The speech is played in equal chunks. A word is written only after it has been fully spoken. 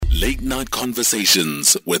Late Night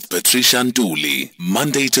Conversations with Patricia Ntuli,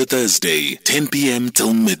 Monday to Thursday, 10 p.m.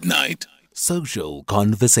 till midnight. Social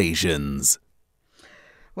Conversations.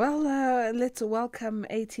 Well, let's welcome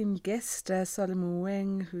 18 guest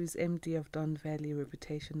Moeng, who's MD of Don Valley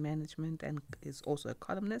Reputation Management and is also a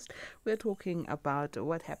columnist. We're talking about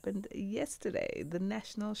what happened yesterday, the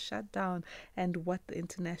national shutdown, and what the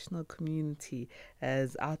international community's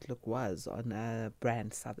outlook was on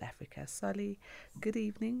brand South Africa. Solly, good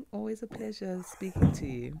evening. Always a pleasure speaking to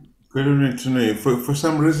you. Good evening to you. For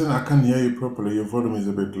some reason, I can't hear you properly. Your volume is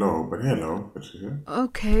a bit low, but hello.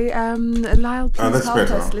 Okay, Lyle, please help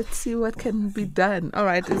better. us. Let's see what can be done. All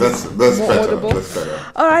right, that's more better. audible? That's better.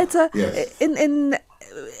 All right, yes.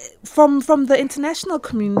 From the international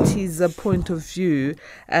community's point of view,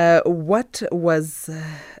 what was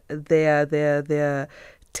their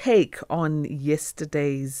take on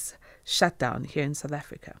yesterday's shutdown here in South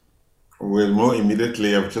Africa? Well, more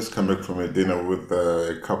immediately, I've just come back from a dinner with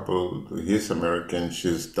a couple. He's American,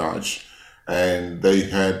 she's Dutch, and they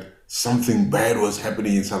had something bad was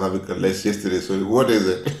happening in South Africa yesterday. So what is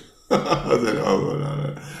it? I said, oh,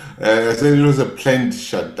 no. I said it was a planned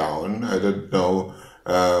shutdown. I don't know.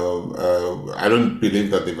 I don't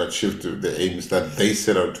believe that they've achieved the aims that they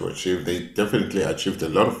set out to achieve. They definitely achieved a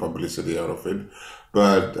lot of publicity out of it.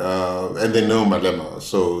 But and they know Malema,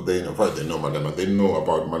 so they know Malema. They know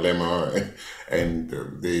about Malema, and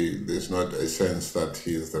there's not a sense that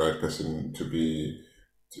he is the right person to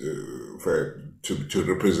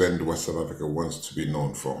represent what South Africa wants to be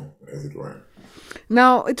known for, as it were.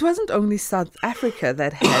 Now, it wasn't only South Africa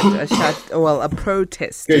that had a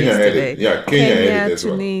protest yesterday. Kenya,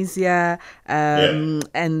 Tunisia, and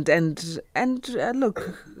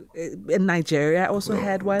look, Nigeria also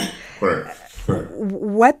had one. Correct.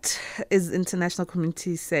 What is international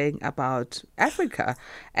community saying about Africa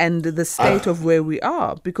and the state of where we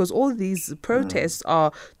are? Because all these protests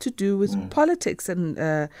are to do with politics and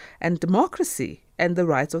democracy and the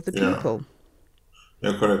rights of the people.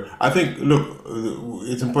 Yeah, correct. I think, look,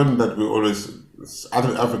 it's important that we always...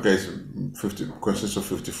 Africa consists of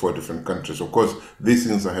 54 different countries. Of course, these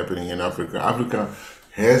things are happening in Africa.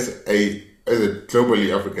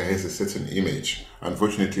 Globally, Africa has a certain image.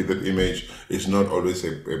 Unfortunately, that image is not always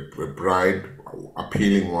a bright,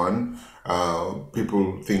 appealing one.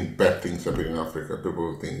 People think bad things happen in Africa.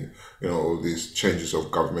 People think, all these changes of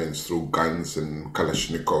governments through guns and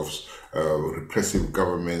Kalashnikovs, repressive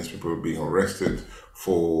governments, people being arrested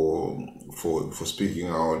for speaking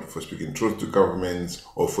out, for speaking truth to governments,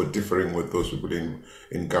 or for differing with those people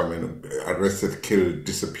in government, arrested, killed,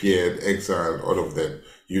 disappeared, exiled, all of that,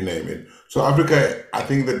 you name it. So Africa, I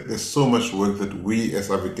think that there's so much work that we as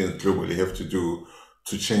Africans globally have to do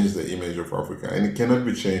to change the image of Africa, and it cannot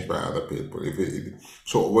be changed by other people.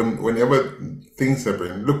 Whenever things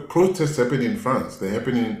happen, look, protests happen in France, they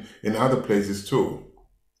happen in other places too.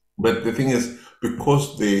 But the thing is,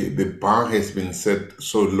 because the bar has been set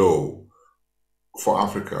so low for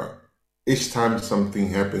Africa, each time something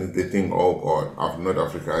happens, they think, oh God, not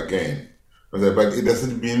Africa again. But it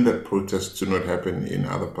doesn't mean that protests do not happen in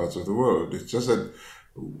other parts of the world. It's just that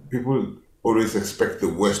people always expect the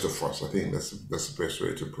worst of us. I think that's the best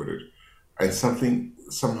way to put it. And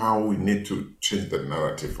somehow we need to change the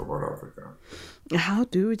narrative about Africa. How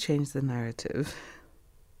do we change the narrative?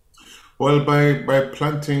 Well, by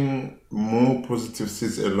planting more positive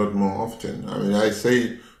seeds a lot more often. I mean, I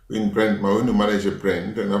say in brand, when you manage a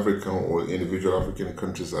brand, and African or individual African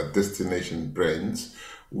countries are destination brands,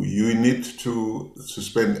 you need to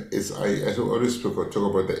spend, I always talk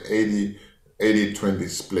about the 80-20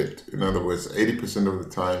 split. In other words, 80% of the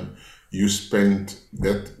time, you spend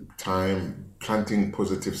that time planting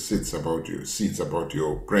positive seeds about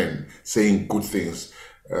your brand, saying good things,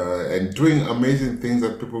 and doing amazing things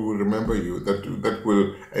that people will remember you, that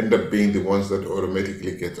will end up being the ones that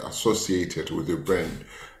automatically get associated with your brand.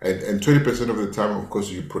 And 20% of the time, of course,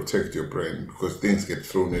 you protect your brand, because things get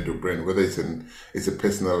thrown into your brand, whether it's a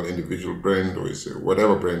personal, individual brand, or it's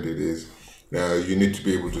whatever brand it is. You need to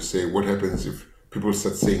be able to say, what happens if people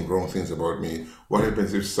start saying wrong things about me? What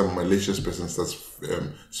happens if some malicious person starts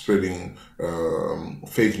spreading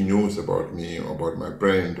fake news about me or about my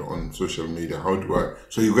brand on social media?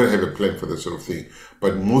 So you've got to have a plan for that sort of thing.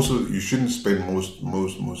 But you shouldn't spend most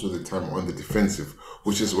of the time on the defensive,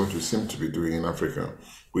 which is what we seem to be doing in Africa.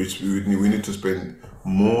 Which we need to spend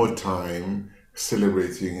more time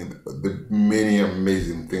celebrating the many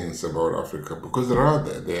amazing things about Africa, because they are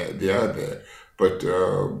there. But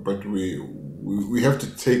we have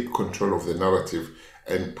to take control of the narrative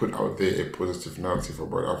and put out there a positive narrative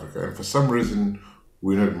about Africa. And for some reason,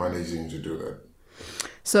 we're not managing to do that.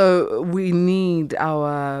 So we need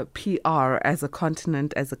our PR as a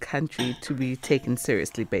continent, as a country, to be taken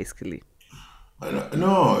seriously, basically.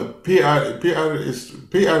 No, PR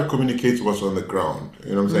communicates what's on the ground.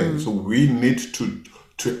 You know what I'm saying? So we need to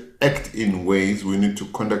act in ways. We need to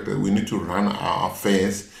conduct it. We need to run our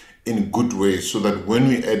affairs in good ways, so that when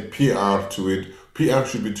we add PR to it, PR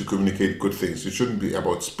should be to communicate good things. It shouldn't be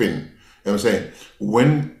about spin. You know what I'm saying?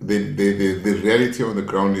 When the reality on the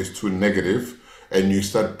ground is too negative, and you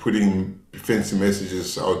start putting fancy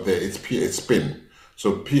messages out there, it's spin.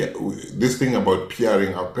 So this thing about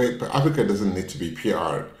PRing, Africa doesn't need to be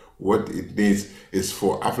PR. What it needs is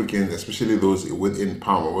for Africans, especially those within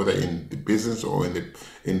power, whether in the business or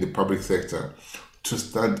in the public sector, to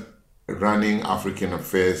start running African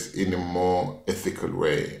affairs in a more ethical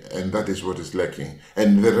way. And that is what is lacking.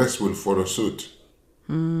 And the rest will follow suit.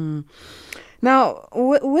 Now,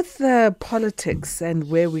 with the politics and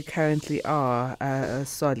where we currently are,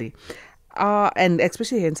 Solly, and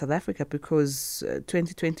especially here in South Africa, because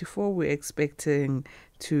 2024 we're expecting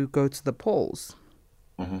to go to the polls.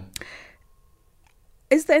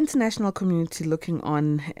 Is the international community looking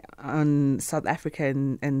on South Africa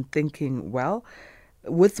and thinking, well,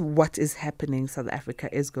 with what is happening, South Africa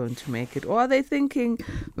is going to make it? Or are they thinking,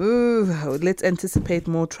 ooh, let's anticipate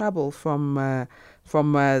more trouble from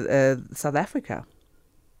South Africa?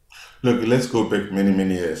 Look, let's go back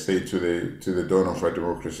many years, say to the dawn of our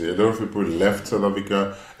democracy. A lot of people left South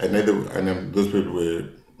Africa, and those people were,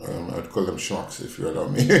 I'd call them sharks, if you allow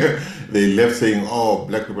me. They left saying, "Oh,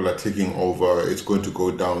 black people are taking over. It's going to go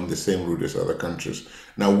down the same route as other countries."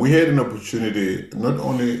 Now we had an opportunity.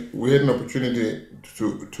 We had an opportunity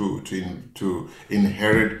to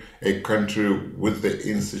inherit a country with the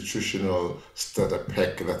institutional starter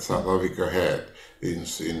pack that South Africa had. In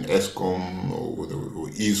ESCOM or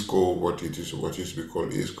ISCO, what used to be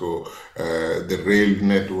called ISCO, the rail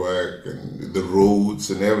network and the roads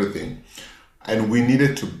and everything. And we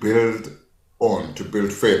needed to build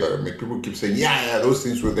further. I mean, people keep saying, yeah, those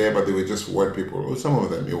things were there, but they were just white people. Well, some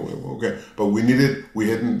of them, okay. But we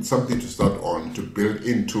had something to start on, to build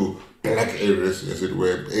into black areas, as it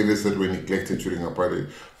were, areas that were neglected during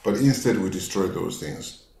apartheid. But instead, we destroyed those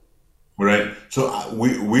things. Right, so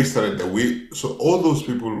we started that. So all those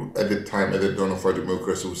people at the time, at the dawn of our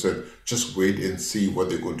democracy, who said, just wait and see what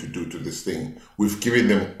they're going to do to this thing. We've given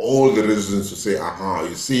them all the reasons to say,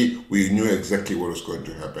 you see, we knew exactly what was going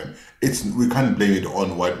to happen. We can't blame it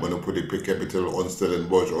on white monopoly capital, on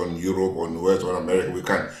Stellenbosch, on Europe, on West, on America. We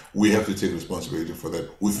can't. We have to take responsibility for that.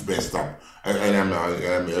 We've messed up. And I'm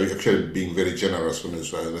actually being very generous when I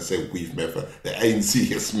say we've messed up. The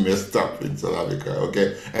ANC has messed up in South Africa,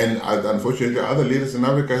 okay? And unfortunately, other leaders in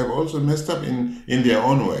Africa have also messed up in their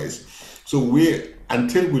own ways. So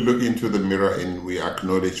until we look into the mirror and we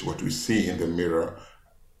acknowledge what we see in the mirror,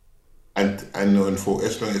 and for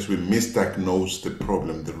as long as we misdiagnose the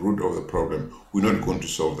problem, the root of the problem, we're not going to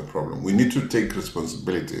solve the problem. We need to take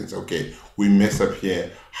responsibility and say, okay, we messed up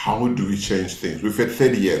here. How do we change things? We've had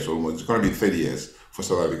 30 years almost. It's going to be 30 years for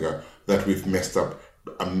South Africa that we've messed up.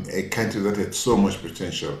 A country that had so much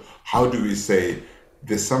potential. How do we say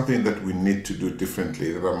there's something that we need to do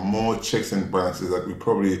differently? There are more checks and balances that we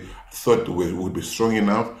probably thought would be strong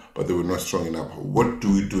enough, but they were not strong enough. What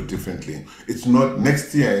do we do differently? It's not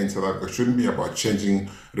next year in South Africa. It shouldn't be about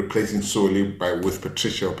replacing Solly with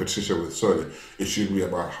Patricia or Patricia with Solly. It should be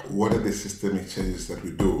about what are the systemic changes that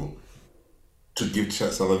we do to give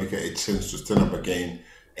South Africa a chance to stand up again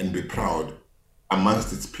and be proud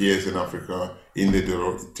amongst its peers in Africa, in the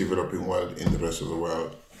developing world, in the rest of the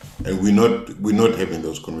world. And we're not having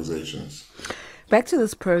those conversations. Back to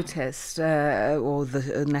this protest or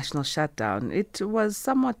the national shutdown, it was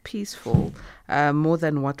somewhat peaceful, more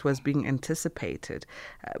than what was being anticipated.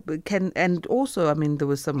 And also, I mean, there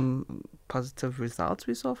was some positive results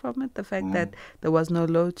we saw from it. The fact that there was no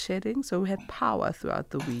load shedding, so we had power throughout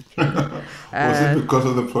the weekend. Was it because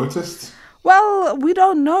of the protests? Well, we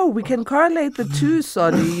don't know. We can correlate the two,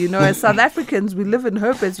 Solly. As South Africans, we live in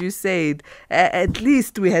hope, as you said. At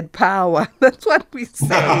least we had power. That's what we say.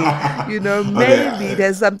 Maybe it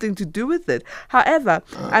has something to do with it. However,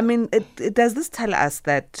 I mean, does this tell us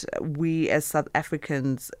that we as South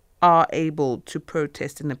Africans are able to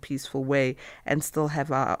protest in a peaceful way and still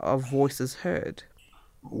have our voices heard?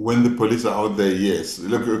 When the police are out there, yes.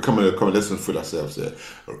 Look, come on, let's not fool ourselves here.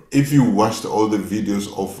 If you watched all the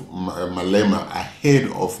videos of Malema ahead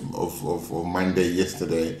of Monday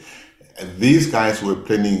yesterday, these guys were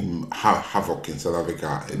planning havoc in South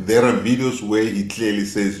Africa. There are videos where he clearly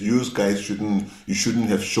says, "You guys shouldn't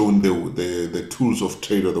have shown the tools of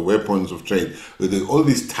trade or the weapons of trade. All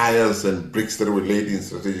these tires and bricks that were laid in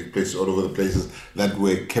strategic places all over the places that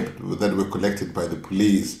were collected by the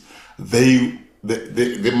police." The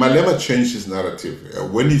Malema changed his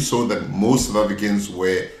narrative when he saw that most South Africans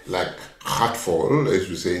were like heartful, as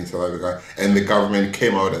we say in South Africa, and the government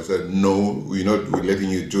came out and said, "No, we're letting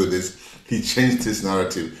you do this." He changed his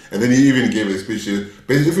narrative, and then he even gave a speech.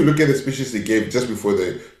 But if you look at the speeches he gave just before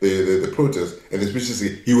the protest, and the speeches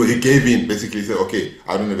he gave in, basically said, "Okay,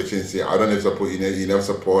 I don't have a chance here. I don't have support. Enough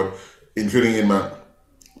support, including in my."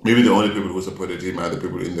 Maybe the only people who supported him are the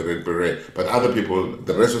people in the Red Beret. But other people,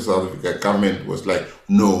 the rest of South Africa government was like,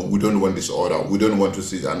 "No, we don't want this order. We don't want to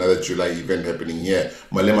see another July event happening here."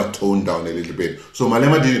 Malema toned down a little bit. So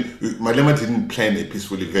Malema didn't plan a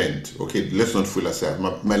peaceful event. Okay, let's not fool ourselves.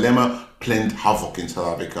 Malema planned havoc in South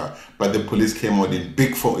Africa, but the police came out in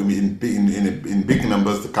big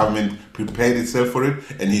numbers. The government prepared itself for it,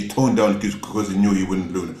 and he toned down because he knew he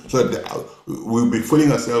wouldn't lose. So we'll be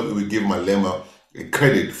fooling ourselves if we give Malema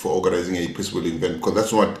credit for organizing a peaceful event, because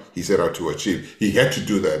that's what he set out to achieve. He had to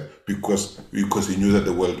do that because he knew that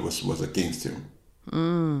the world was against him.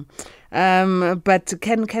 But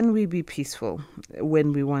can we be peaceful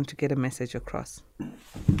when we want to get a message across?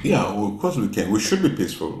 Yeah, well, of course we can. We should be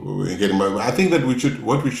peaceful. I think that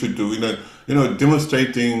what we should do,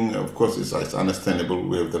 demonstrating, of course, is understandable.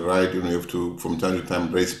 We have the right, we have to, from time to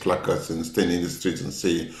time, raise placards and stand in the streets and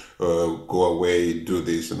say, go away, do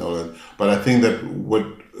this and all that. But I think that what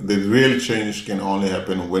the real change can only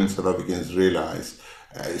happen when South Africans realize,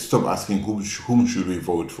 stop asking whom should we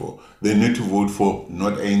vote for. They need to vote for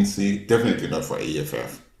not ANC, definitely not for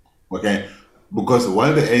AFF. Okay? Because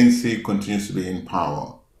while the ANC continues to be in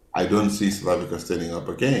power, I don't see South Africa standing up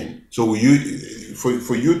again. So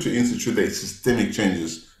for you to institute the systemic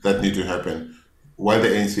changes that need to happen, while the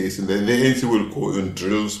ANC is in there, the ANC will go on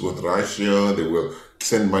drills with Russia, they will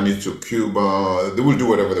send money to Cuba, they will do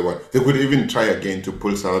whatever they want. They could even try again to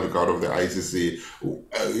pull South Africa out of the ICC.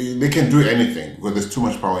 They can do anything because there's too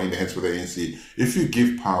much power in the hands of the ANC. If you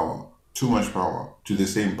give too much power to the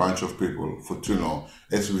same bunch of people for too long,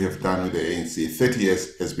 as we have done with the ANC, 30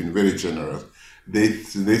 years has been very generous. They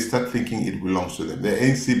start thinking it belongs to them. The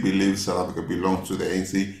ANC believes South Africa belongs to the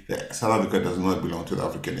ANC. South Africa does not belong to the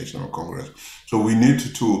African National Congress. So we need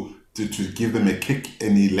to give them a kick,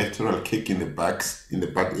 an electoral kick in the butt,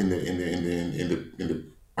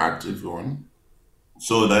 if you want,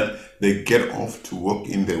 so that they get off to work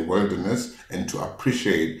in the wilderness and to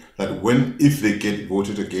appreciate that if they get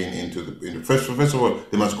voted again first of all,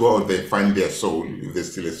 they must go out there, find their soul, if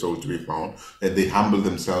there's still a soul to be found, that they humble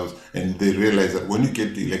themselves and they realize that when you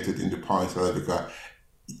get elected into power in South Africa,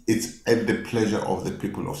 it's at the pleasure of the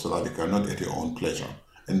people of South Africa, not at your own pleasure.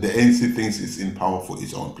 And the ANC thinks it's in power for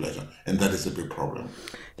its own pleasure, and that is a big problem.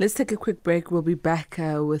 Let's take a quick break. We'll be back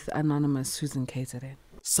with Anonymous, who's in KZN.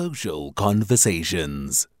 Social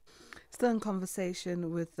Conversations. Still in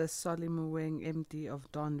conversation with the Moeng, MD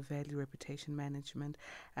of Don Valley Reputation Management.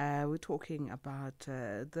 We're talking about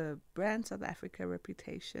the brand South Africa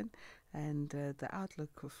reputation and the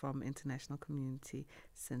outlook from international community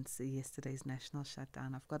since yesterday's national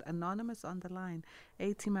shutdown. I've got Anonymous on the line.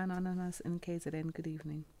 A-Team Anonymous in KZN. Good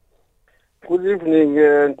evening. Good evening,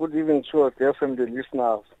 and good evening to our dear family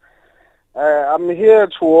listeners. I'm here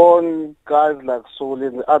to warn guys like Soli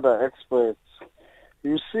and the other experts.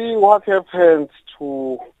 You see what happened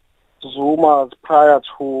to Zuma prior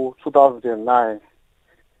to 2009.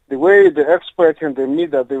 The way the experts and the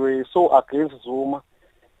media, they were so against Zuma,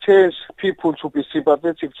 changed people to be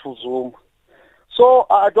sympathetic to Zuma. So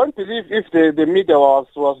I don't believe if the media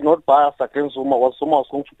was not biased against Zuma was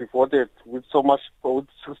going to be voted with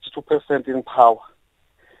 62% in power.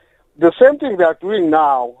 The same thing they are doing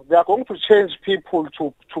now. They are going to change people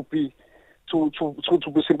to be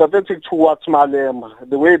sympathetic towards Malema.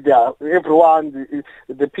 The way they are, everyone,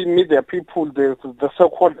 the media people, the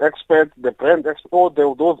so-called experts, the brand experts, all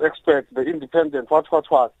those experts, the independent,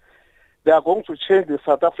 what. They are going to change the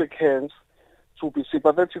South Africans to be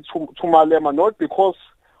sympathetic to Malema, not because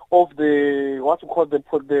of the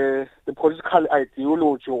political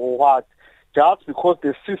ideology or what, just because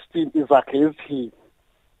the system is against him.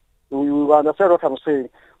 You understand what I'm saying?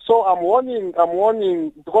 So I'm warning,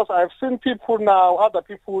 because I've seen people now, other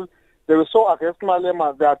people, they were so against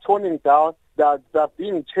Malema, they are toning down, they are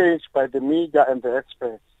being changed by the media and the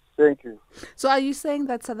experts. Thank you. So are you saying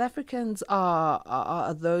that South Africans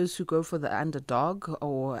are those who go for the underdog,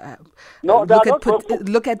 or No, they are not going for...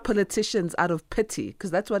 look at politicians out of pity?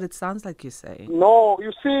 Because that's what it sounds like you're saying. No,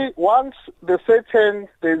 you see, once there's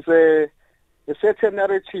a certain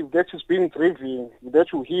narrative that is being driven,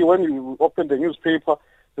 that you hear when you open the newspaper,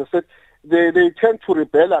 they tend to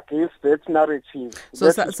rebel against that narrative.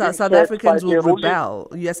 So South Africans will rebel.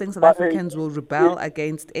 You're saying South Africans will rebel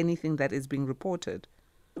against anything that is being reported?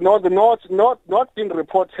 No, not being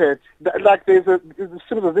reported. Like it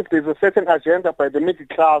seems as if there's a certain agenda by the middle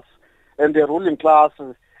class and the ruling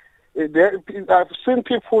classes. I've seen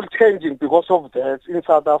people changing because of that in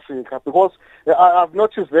South Africa. Because I've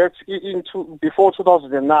noticed that before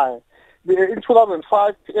 2009, in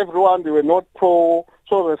 2005, everyone they were not pro.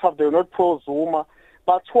 2005 they were not pro Zuma,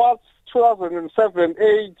 but towards 2007,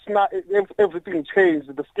 8, everything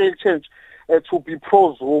changed. The scale changed to be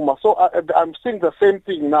pro Zuma. So I'm seeing the same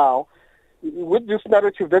thing now with this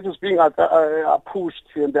narrative that is being pushed,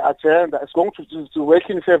 and the agenda is going to work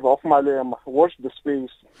in favor of Malema. Watch the space.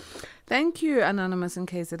 Thank you, Anonymous in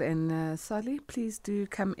KZN. Solly, please do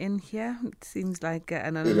come in here. It seems like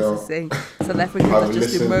Anonymous is saying South Africans are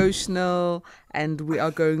just emotional and we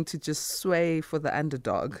are going to just sway for the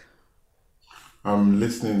underdog. I'm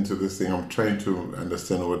listening to this thing. I'm trying to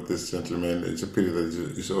understand what this gentleman, it's a pity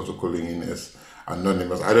that he's also calling in as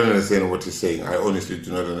anonymous. I don't understand what he's saying. I honestly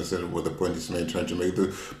do not understand what the point is trying to make.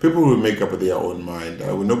 The people will make up their own mind.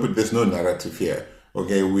 But there's no narrative here.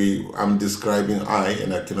 Okay, I'm describing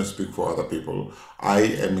and I cannot speak for other people. I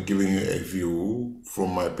am giving you a view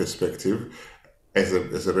from my perspective as a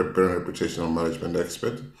reputational management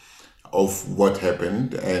expert of what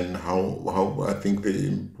happened and how I think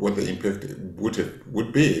what the impact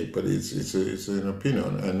would be. But it's an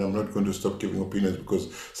opinion, and I'm not going to stop giving opinions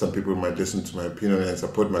because some people might listen to my opinion and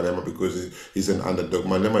support Malema because he's an underdog.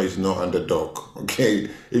 Malema is no underdog. Okay,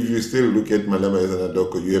 if you still look at Malema as an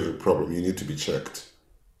underdog, you have a problem. You need to be checked.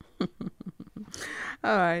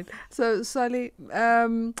 All right. So Solly,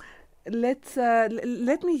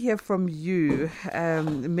 let me hear from you.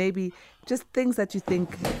 Maybe just things that you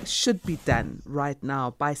think should be done right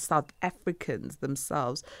now by South Africans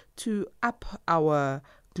themselves to up our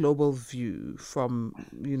global view from,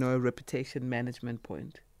 a reputation management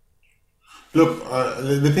point. Look,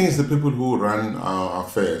 the thing is, the people who run our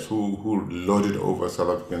affairs, who loaded over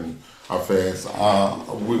South African affairs,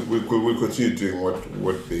 will continue doing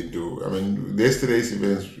what they do. I mean, yesterday's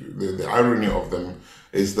events, the irony of them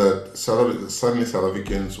is that suddenly South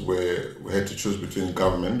Africans had to choose between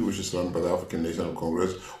government, which is run by the African National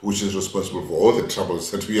Congress, which is responsible for all the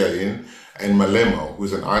troubles that we are in, and Malema,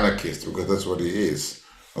 who's an anarchist, because that's what he is.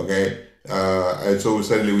 Okay? And so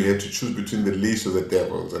suddenly we had to choose between the least of the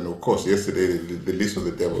devils. And of course, yesterday, the least of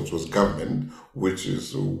the devils was government, which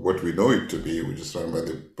is what we know it to be, which is run by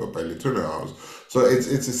the Lithuanian House. So it's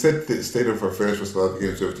a set state of affairs for South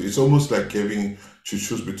Africans. It's almost like having to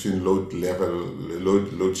choose between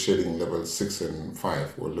load shedding level 6 and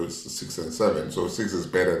 5, or load 6 and 7. So 6 is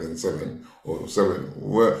better than 7, or 7.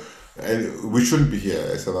 And we shouldn't be here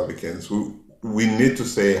as South Africans. We need to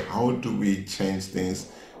say, how do we change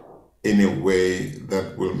things in a way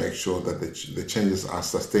that will make sure that the changes are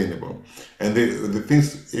sustainable. And the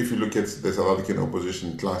things, if you look at the South African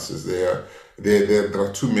opposition classes, there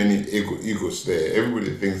are too many egos there.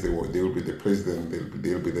 Everybody thinks they will be the president,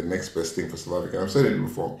 they'll be the next best thing for South Africa. I've said it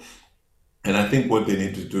before. And I think what they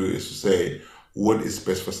need to do is to say, what is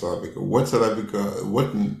best for South Africa? What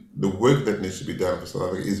the work that needs to be done for South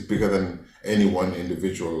Africa is bigger than any one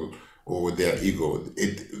individual or their ego.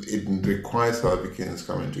 It requires South Africans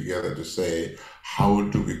coming together to say, how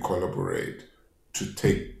do we collaborate to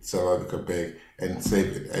take South Africa back and save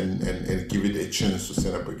it and give it a chance to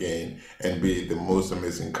stand up again and be the most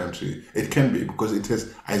amazing country it can be, because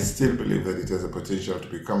I still believe that it has a potential to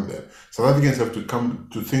become that. South Africans have to come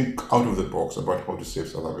to think out of the box about how to save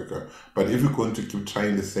South Africa. But if we're going to keep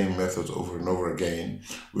trying the same methods over and over again,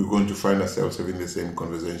 we're going to find ourselves having the same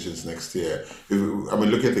conversations next year.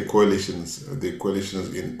 Look at the coalitions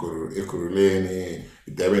in Ekurhuleni,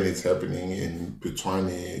 Durban, it's happening in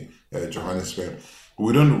Botswana, Johannesburg.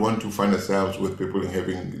 We don't want to find ourselves with people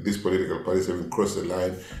having these political parties having crossed the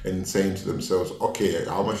line and saying to themselves, okay,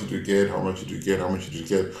 how much did you get? How much did you get? How much did you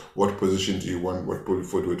get? What position do you want? What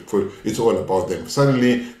portfolio? It's all about them.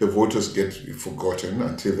 Suddenly, the voters get forgotten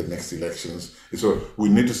until the next elections. So we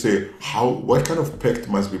need to say what kind of pact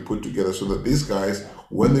must be put together so that these guys,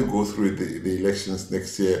 when they go through the elections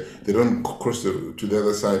next year, they don't cross to the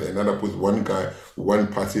other side and end up with one guy, one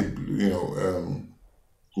party,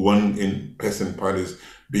 one in-person parties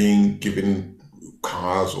being given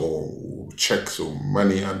cars or checks or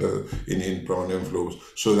money in brown envelopes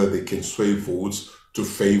so that they can sway votes to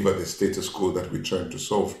favor the status quo that we're trying to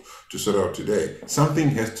sort out today. Something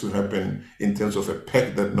has to happen in terms of a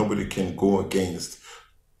pact that nobody can go against.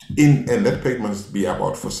 And that pact must be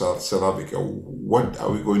about for South Africa. What are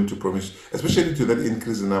we going to promise, especially to that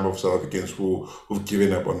increasing number of South Africans who've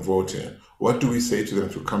given up on voting? What do we say to them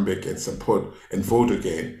to come back and support and vote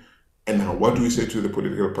again? And what do we say to the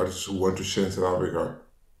political parties who want to share in South Africa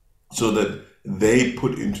so that they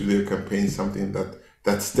put into their campaign something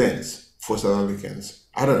that stands for South Africans?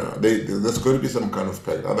 I don't know. There's going to be some kind of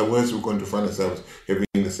pact. Otherwise, we're going to find ourselves having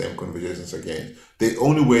the same conversations again. The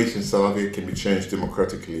only way in South Africa can be changed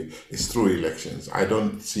democratically is through elections. I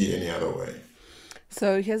don't see any other way.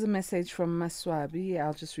 So here's a message from Maswabi.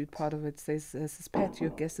 I'll just read part of it. It says, Pat, your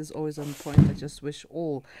guest is always on point. I just wish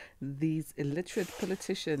all these illiterate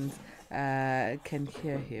politicians can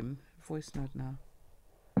hear him. Voice note now.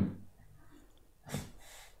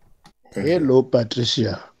 Hello,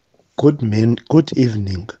 Patricia. Good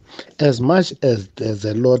evening. As much as there's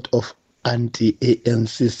a lot of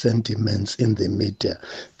anti-ANC sentiments in the media,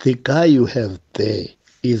 the guy you have there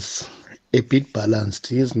is a bit balanced.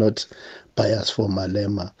 He is not biased for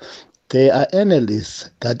Malema. There are analysts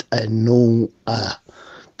that I know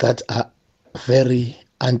that are very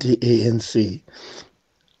anti-ANC.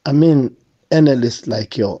 I mean, analysts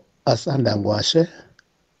like your Asandangwashe,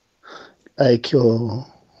 like your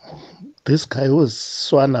this guy was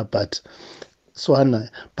Swana,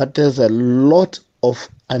 but there's a lot of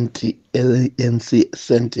anti-ANC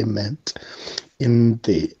sentiment in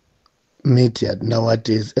the media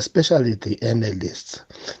nowadays, especially the analysts.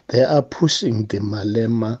 They are pushing the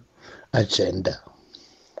Malema agenda.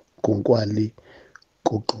 Kunkwali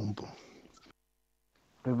Kukumbu.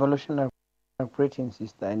 Revolutionary greetings,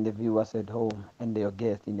 sister, and the viewers at home, and your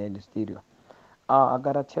guests in the studio. I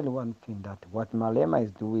gotta tell you one thing, that what Malema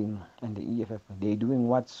is doing and the EFF, they're doing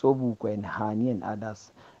what Sobukwe and Hani and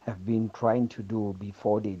others have been trying to do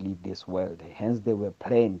before they leave this world. Hence, they were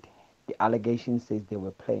planned. The allegation says they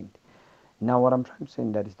were planned. Now, what I'm trying to say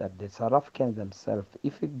in that is that the South Africans themselves,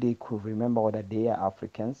 if they could remember that they are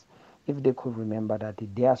Africans, if they could remember that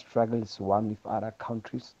their struggle is one with other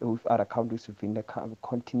countries within the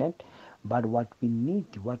continent, but what we need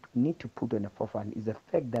to put on the forefront is the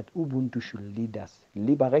fact that Ubuntu should lead us.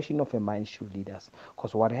 Liberation of a mind should lead us.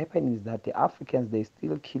 Because what happened is that the Africans, they're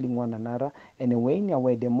still killing one another. And when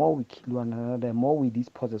the more we kill one another, the more we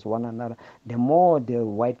dispossess one another, the more the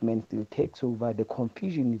white man still takes over. The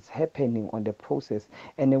confusion is happening on the process.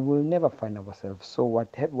 And we'll never find ourselves. So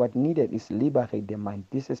what needed is liberate the mind.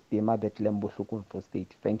 This is the Mabet Lembo Sukun for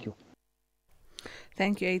State. Thank you.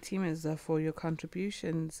 Thank you, A-teamers, for your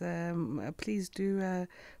contributions. Please do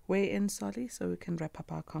weigh in, Solly, so we can wrap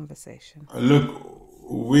up our conversation. Look,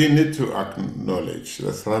 we need to acknowledge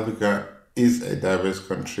that South Africa is a diverse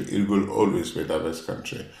country. It will always be a diverse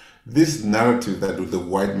country. This narrative that the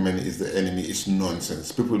white man is the enemy is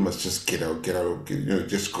nonsense. People must just get out,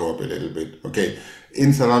 just grow up a little bit. Okay,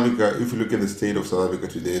 in South Africa, if you look at the state of South Africa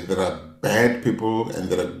today, there are bad people and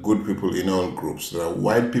there are good people in all groups. There are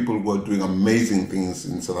white people who are doing amazing things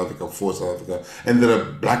in South Africa for South Africa, and there are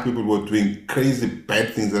black people who are doing crazy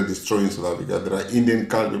bad things that are destroying South Africa. There are Indian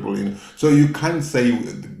colored people in. So you can't say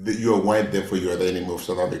that you are white, therefore you are the enemy of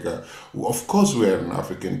South Africa. Of course, we are an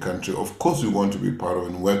African country. Of course, we want to be part of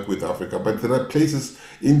and work with Africa. But there are places,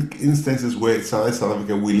 instances where South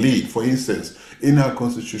Africa we lead. For instance, in our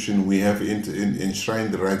constitution, we have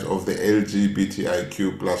enshrined the rights of the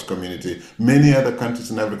LGBTIQ plus community. Many other countries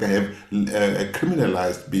in Africa have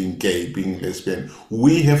criminalized being gay, being lesbian.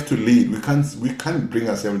 We have to lead. We can't bring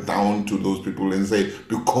ourselves down to those people and say,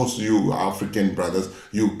 because you African brothers,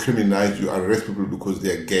 you criminalize, you arrest people because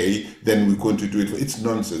they are gay, then we're going to do it. It's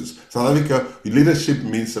nonsense. South Africa, leadership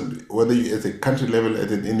means something, whether you at a country level, at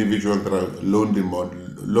an individual, there are lonely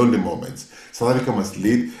moments. South Africa must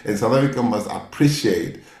lead, and South Africa must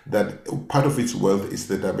appreciate that part of its wealth is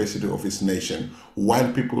the diversity of its nation.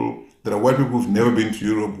 There are white people who've never been to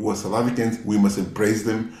Europe who are South Africans. We must embrace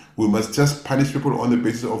them. We must just punish people on the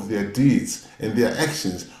basis of their deeds and their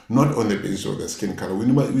actions, not on the basis of their skin color.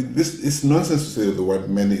 It's nonsense to say that the white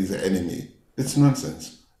man is the enemy. It's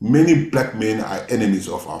nonsense. Many black men are enemies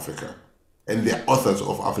of Africa, and they're authors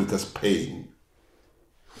of Africa's pain.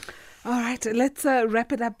 All right, let's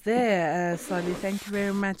wrap it up there, Solly. Thank you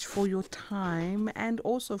very much for your time and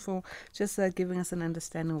also for just giving us an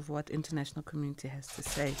understanding of what international community has to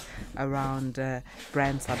say around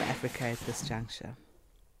brand South Africa at this juncture.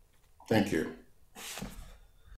 Thank you.